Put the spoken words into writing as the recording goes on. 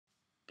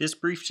This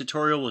brief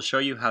tutorial will show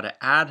you how to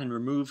add and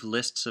remove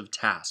lists of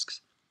tasks.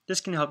 This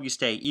can help you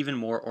stay even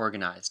more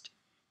organized.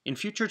 In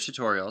future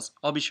tutorials,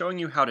 I'll be showing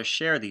you how to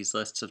share these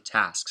lists of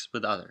tasks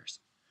with others.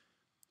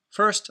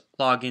 First,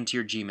 log into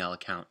your Gmail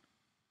account.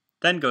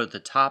 Then go to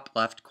the top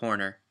left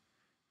corner,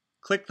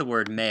 click the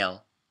word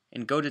Mail,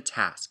 and go to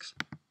Tasks.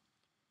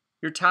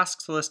 Your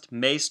tasks list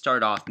may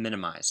start off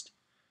minimized,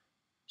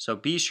 so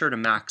be sure to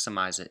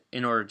maximize it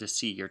in order to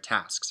see your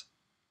tasks.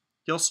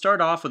 You'll start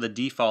off with a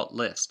default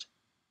list.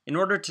 In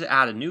order to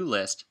add a new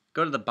list,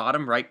 go to the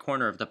bottom right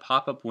corner of the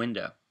pop-up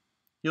window.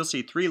 You'll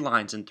see 3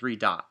 lines and 3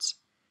 dots.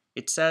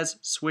 It says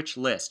Switch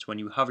List when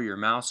you hover your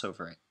mouse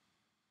over it.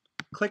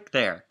 Click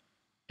there,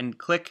 and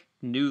click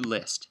New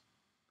List.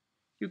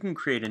 You can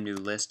create a new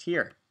list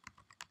here.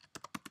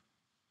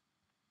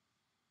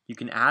 You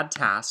can add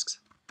tasks,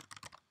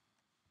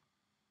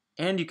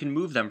 and you can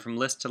move them from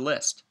list to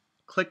list.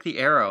 Click the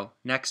arrow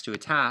next to a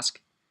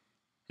task,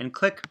 and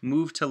click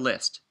Move to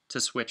List to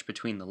switch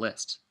between the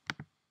lists.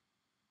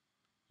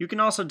 You can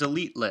also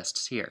delete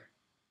lists here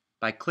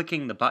by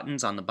clicking the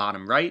buttons on the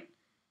bottom right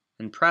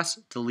and press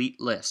Delete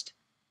List.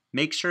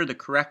 Make sure the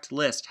correct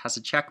list has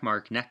a check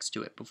mark next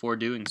to it before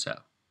doing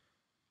so.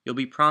 You'll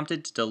be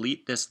prompted to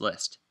delete this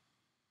list.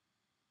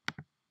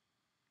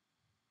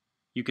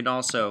 You can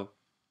also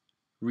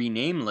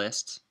rename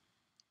lists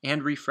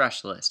and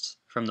refresh lists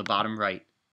from the bottom right.